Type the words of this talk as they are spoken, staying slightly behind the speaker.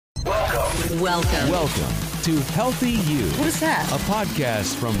Welcome to Healthy You. What is that? A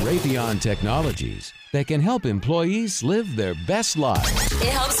podcast from Raytheon Technologies that can help employees live their best lives. It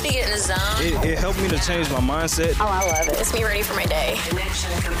helps me get in the zone. It helped me to change my mindset. Oh, I love it. It's me ready for my day.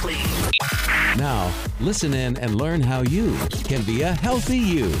 Connection complete. Now, listen in and learn how you can be a healthy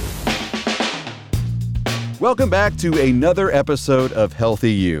you. Welcome back to another episode of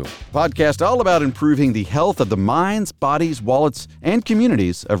Healthy You, a podcast all about improving the health of the minds, bodies, wallets, and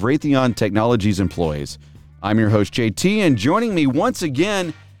communities of Raytheon Technologies employees. I'm your host, JT, and joining me once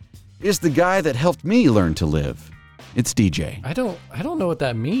again is the guy that helped me learn to live. It's DJ. I don't know what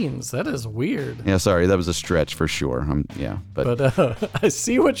that means. That is weird. Yeah, sorry, that was a stretch for sure. But I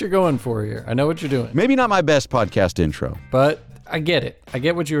see what you're going for here. I know what you're doing. Maybe not my best podcast intro. But I get it. I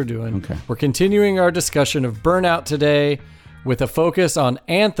get what you were doing. Okay. We're continuing our discussion of burnout today with a focus on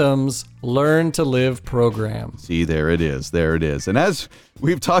Anthem's Learn to Live program. See, there it is. And as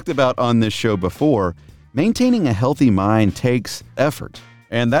we've talked about on this show before, maintaining a healthy mind takes effort.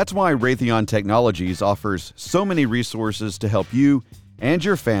 And that's why Raytheon Technologies offers so many resources to help you and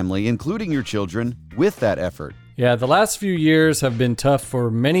your family, including your children, with that effort. Yeah, the last few years have been tough for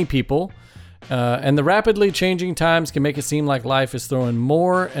many people. And the rapidly changing times can make it seem like life is throwing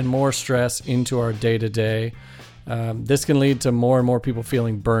more and more stress into our day-to-day. This can lead to more and more people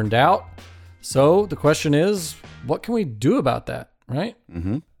feeling burned out. So the question is, what can we do about that, right?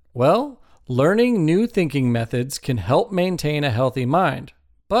 Mm-hmm. Well, learning new thinking methods can help maintain a healthy mind.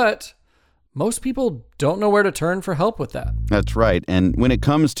 But most people don't know where to turn for help with that. That's right. And when it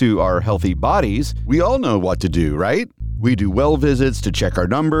comes to our healthy bodies, we all know what to do, right? We do well visits to check our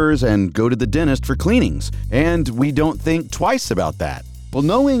numbers and go to the dentist for cleanings. And we don't think twice about that. Well,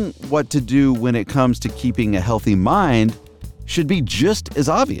 knowing what to do when it comes to keeping a healthy mind should be just as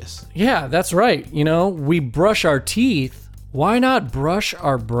obvious. Yeah, that's right. You know, we brush our teeth. Why not brush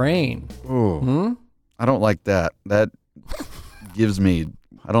our brain? Oh, I don't like that. That gives me...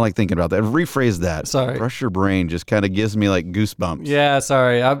 I don't like thinking about that. Rephrase that. Sorry. Brush your brain just kind of gives me like goosebumps. Yeah,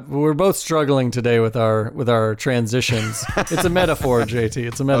 sorry. We're both struggling today with our transitions. It's a metaphor, JT.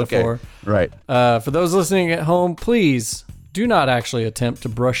 It's a metaphor. Okay. Right. For those listening at home, please do not actually attempt to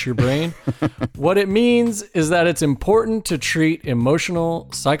brush your brain. What it means is that it's important to treat emotional,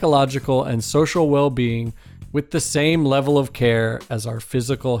 psychological, and social well-being with the same level of care as our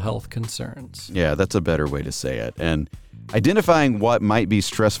physical health concerns. Yeah, that's a better way to say it. And identifying what might be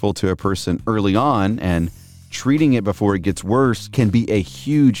stressful to a person early on and treating it before it gets worse can be a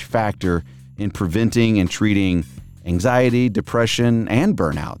huge factor in preventing and treating anxiety, depression, and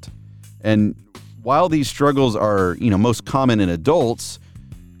burnout. And while these struggles are, most common in adults,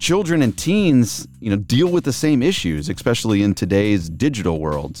 children and teens, deal with the same issues, especially in today's digital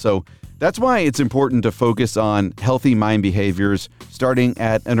world. So that's why it's important to focus on healthy mind behaviors starting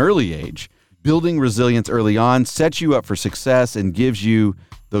at an early age. Building resilience early on sets you up for success and gives you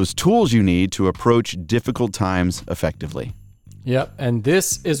those tools you need to approach difficult times effectively. Yep, and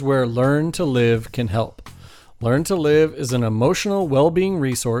this is where Learn to Live can help. Learn to Live is an emotional well-being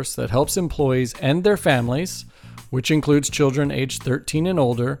resource that helps employees and their families, which includes children aged 13 and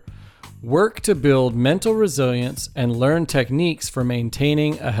older, work to build mental resilience and learn techniques for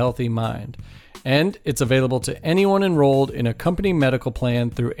maintaining a healthy mind. And it's available to anyone enrolled in a company medical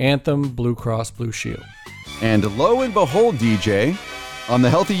plan through Anthem Blue Cross Blue Shield. And lo and behold, DJ, on the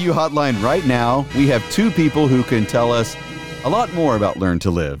Healthy You hotline right now, we have two people who can tell us a lot more about Learn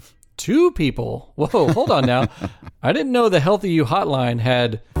to Live. Two people? Whoa, hold on now. I didn't know the Healthy You hotline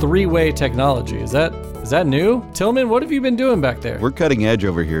had three-way technology. Is that new? Tillman, what have you been doing back there? We're cutting edge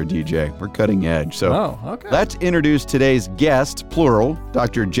over here, DJ. We're cutting edge. So okay. Let's introduce today's guest, plural,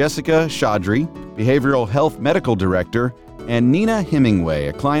 Dr. Jessica Chaudhary, Behavioral Health Medical Director, and Nina Hemingway,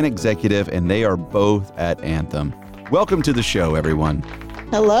 a client executive, and they are both at Anthem. Welcome to the show, everyone.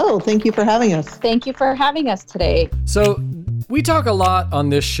 Hello. Thank you for having us. Thank you for having us today. So we talk a lot on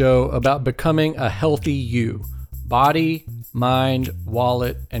this show about becoming a healthy you, body, mind,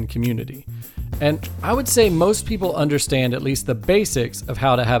 wallet, and community. And I would say most people understand at least the basics of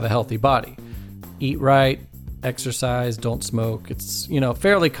how to have a healthy body. Eat right, exercise, don't smoke. It's,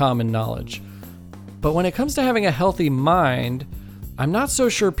 fairly common knowledge. But when it comes to having a healthy mind, I'm not so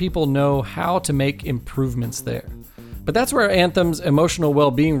sure people know how to make improvements there. But that's where Anthem's emotional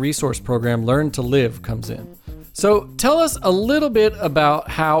well-being resource program, Learn to Live, comes in. So tell us a little bit about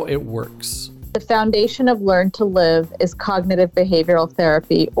how it works. The foundation of Learn to Live is cognitive behavioral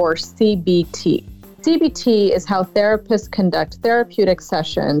therapy, or CBT. CBT is how therapists conduct therapeutic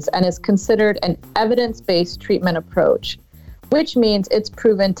sessions and is considered an evidence-based treatment approach, which means it's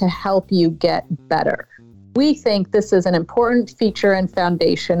proven to help you get better. We think this is an important feature and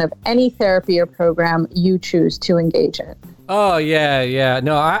foundation of any therapy or program you choose to engage in. Oh, yeah.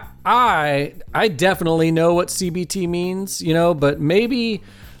 No, I definitely know what CBT means, but maybe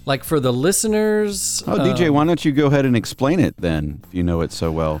like for the listeners. Oh, DJ, why don't you go ahead and explain it then, if you know it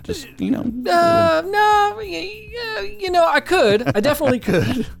so well? Just, I could. I definitely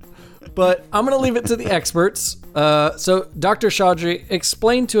could. But I'm going to leave it to the experts. So, Dr. Chaudhary,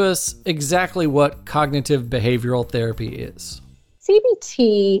 explain to us exactly what cognitive behavioral therapy is.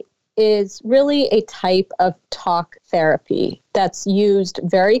 CBT is really a type of talk therapy that's used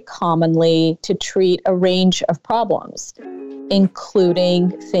very commonly to treat a range of problems,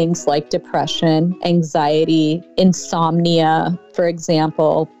 including things like depression, anxiety, insomnia, for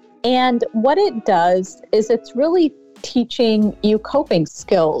example. And what it does is it's really teaching you coping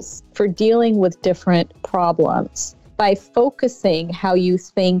skills for dealing with different problems by focusing how you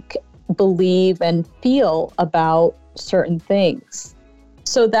think, believe, and feel about certain things.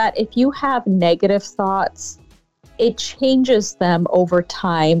 So that if you have negative thoughts, it changes them over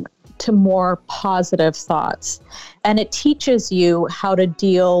time to more positive thoughts. And it teaches you how to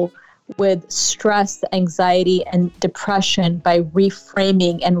deal with stress, anxiety, and depression by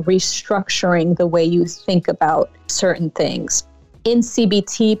reframing and restructuring the way you think about certain things. In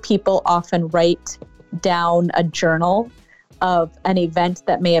CBT, people often write down a journal of an event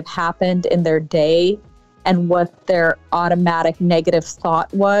that may have happened in their day and what their automatic negative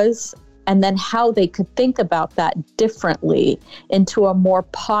thought was, and then how they could think about that differently into a more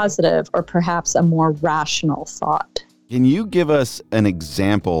positive or perhaps a more rational thought. Can you give us an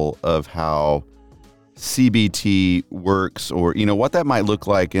example of how CBT works, or what that might look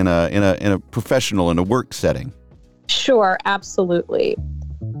like in a professional, in a work setting? Sure, absolutely.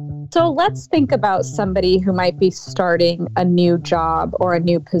 So let's think about somebody who might be starting a new job or a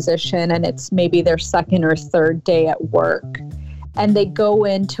new position, and it's maybe their second or third day at work. And they go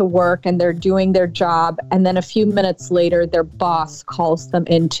into work and they're doing their job, and then a few minutes later, their boss calls them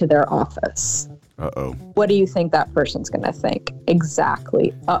into their office. Uh-oh. What do you think that person's going to think?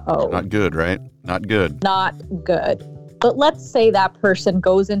 Exactly. Uh-oh. Not good, right? Not good. Not good. But let's say that person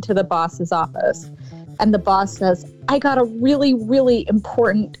goes into the boss's office and the boss says, I got a really, really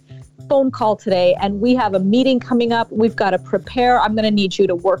important phone call today and we have a meeting coming up. We've got to prepare. I'm going to need you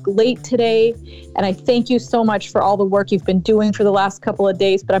to work late today. And I thank you so much for all the work you've been doing for the last couple of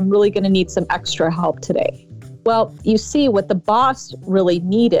days, but I'm really going to need some extra help today. Well, you see, what the boss really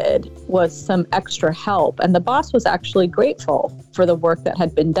needed was some extra help. And the boss was actually grateful for the work that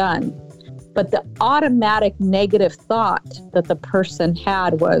had been done. But the automatic negative thought that the person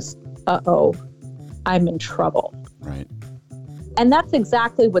had was, uh-oh, I'm in trouble. Right. And that's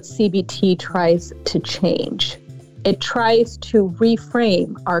exactly what CBT tries to change. It tries to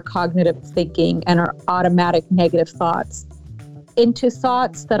reframe our cognitive thinking and our automatic negative thoughts into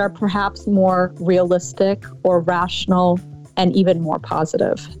thoughts that are perhaps more realistic or rational and even more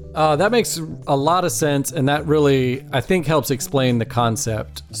positive. That makes a lot of sense, and that really, I think, helps explain the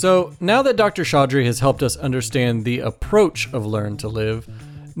concept. So now that Dr. Chaudhary has helped us understand the approach of Learn to Live,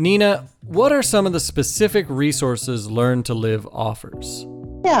 Nina, what are some of the specific resources Learn to Live offers?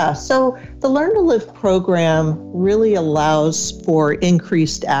 Yeah, so the Learn to Live program really allows for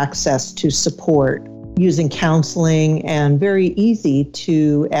increased access to support using counseling and very easy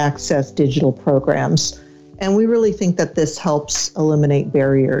to access digital programs. And we really think that this helps eliminate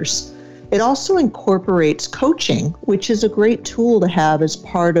barriers. It also incorporates coaching, which is a great tool to have as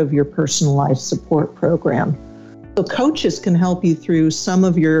part of your personalized support program. So coaches can help you through some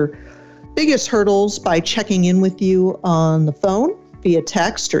of your biggest hurdles by checking in with you on the phone, via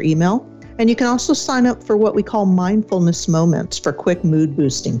text or email. And you can also sign up for what we call mindfulness moments for quick mood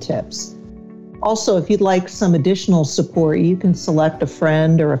boosting tips. Also, if you'd like some additional support, you can select a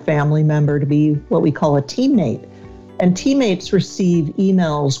friend or a family member to be what we call a teammate. And teammates receive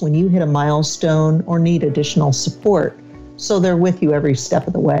emails when you hit a milestone or need additional support. So they're with you every step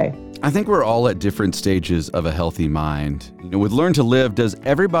of the way. I think we're all at different stages of a healthy mind. With Learn to Live, does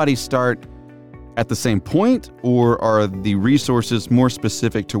everybody start at the same point, or are the resources more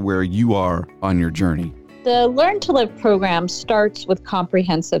specific to where you are on your journey? The Learn to Live program starts with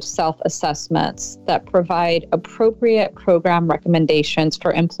comprehensive self-assessments that provide appropriate program recommendations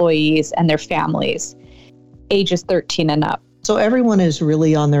for employees and their families, ages 13 and up. So everyone is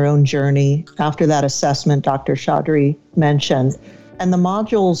really on their own journey after that assessment Dr. Chaudhary mentioned. And the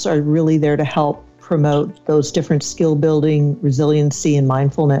modules are really there to help promote those different skill building, resiliency, and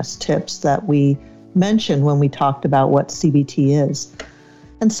mindfulness tips that we mentioned when we talked about what CBT is.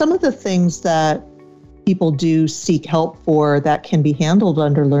 And some of the things that people do seek help for that can be handled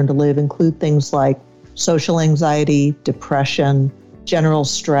under Learn to Live include things like social anxiety, depression, general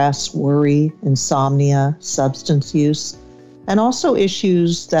stress, worry, insomnia, substance use, and also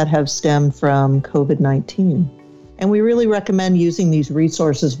issues that have stemmed from COVID-19. And we really recommend using these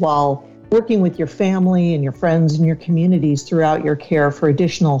resources while working with your family and your friends and your communities throughout your care for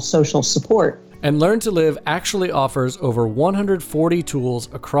additional social support. And Learn to Live actually offers over 140 tools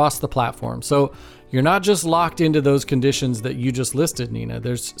across the platform. So you're not just locked into those conditions that you just listed, Nina.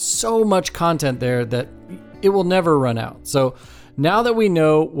 There's so much content there that it will never run out. So now that we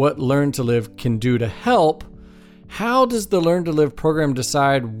know what Learn to Live can do to help, how does the Learn to Live program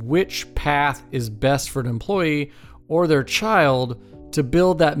decide which path is best for an employee or their child to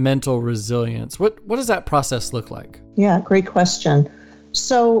build that mental resilience? What does that process look like? Yeah, great question.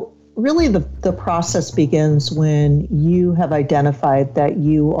 So really the process begins when you have identified that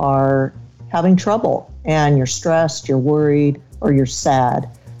you are having trouble and you're stressed, you're worried, or you're sad.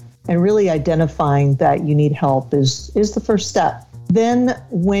 And really identifying that you need help is the first step. Then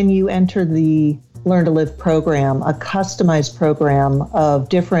when you enter the Learn to Live program, a customized program of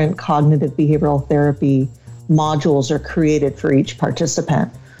different cognitive behavioral therapy modules are created for each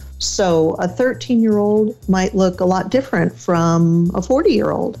participant. So a 13-year-old might look a lot different from a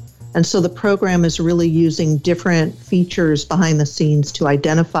 40-year-old. And so the program is really using different features behind the scenes to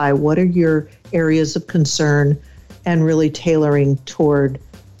identify what are your areas of concern and really tailoring toward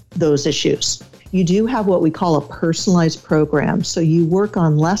those issues. You do have what we call a personalized program. So you work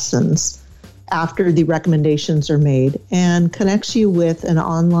on lessons after the recommendations are made and connects you with an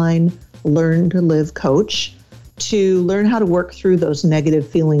online Learn to Live coach to learn how to work through those negative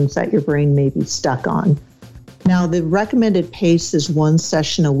feelings that your brain may be stuck on. Now, the recommended pace is 1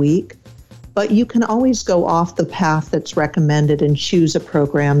 session a week, but you can always go off the path that's recommended and choose a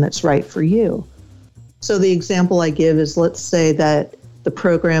program that's right for you. So the example I give is, let's say that the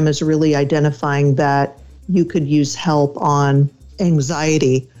program is really identifying that you could use help on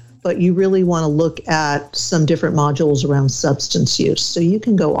anxiety, but you really want to look at some different modules around substance use. So you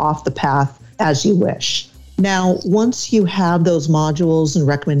can go off the path as you wish. Now, once you have those modules and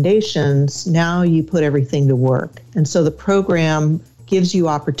recommendations, now you put everything to work. And so the program gives you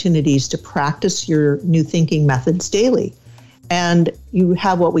opportunities to practice your new thinking methods daily. And you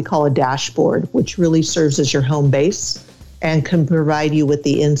have what we call a dashboard, which really serves as your home base and can provide you with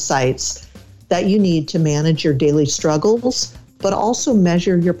the insights that you need to manage your daily struggles, but also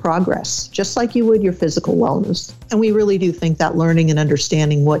measure your progress, just like you would your physical wellness. And we really do think that learning and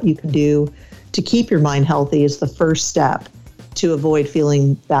understanding what you can do to keep your mind healthy is the first step to avoid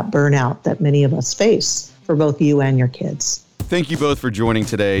feeling that burnout that many of us face for both you and your kids. Thank you both for joining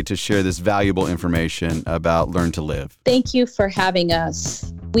today to share this valuable information about Learn to Live. Thank you for having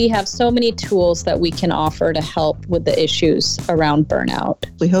us. We have so many tools that we can offer to help with the issues around burnout.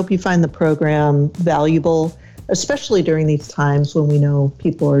 We hope you find the program valuable, especially during these times when we know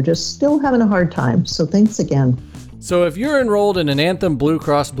people are just still having a hard time. So thanks again. So if you're enrolled in an Anthem Blue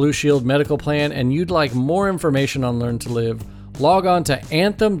Cross Blue Shield medical plan and you'd like more information on Learn to Live, log on to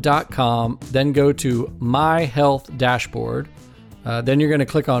anthem.com, then go to My Health Dashboard. Then you're going to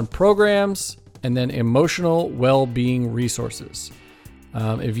click on Programs and then Emotional Well-Being Resources.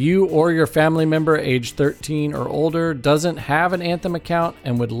 If you or your family member age 13 or older doesn't have an Anthem account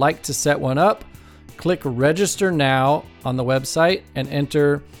and would like to set one up, click Register Now on the website and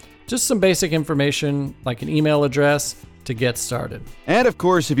enter just some basic information like an email address to get started. And of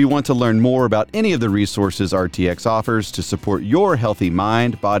course, if you want to learn more about any of the resources RTX offers to support your healthy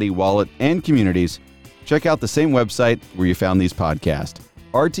mind, body, wallet, and communities, check out the same website where you found these podcasts,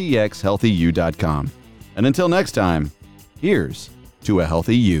 rtxhealthyu.com. And until next time, here's to a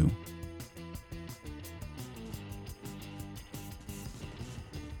healthy you.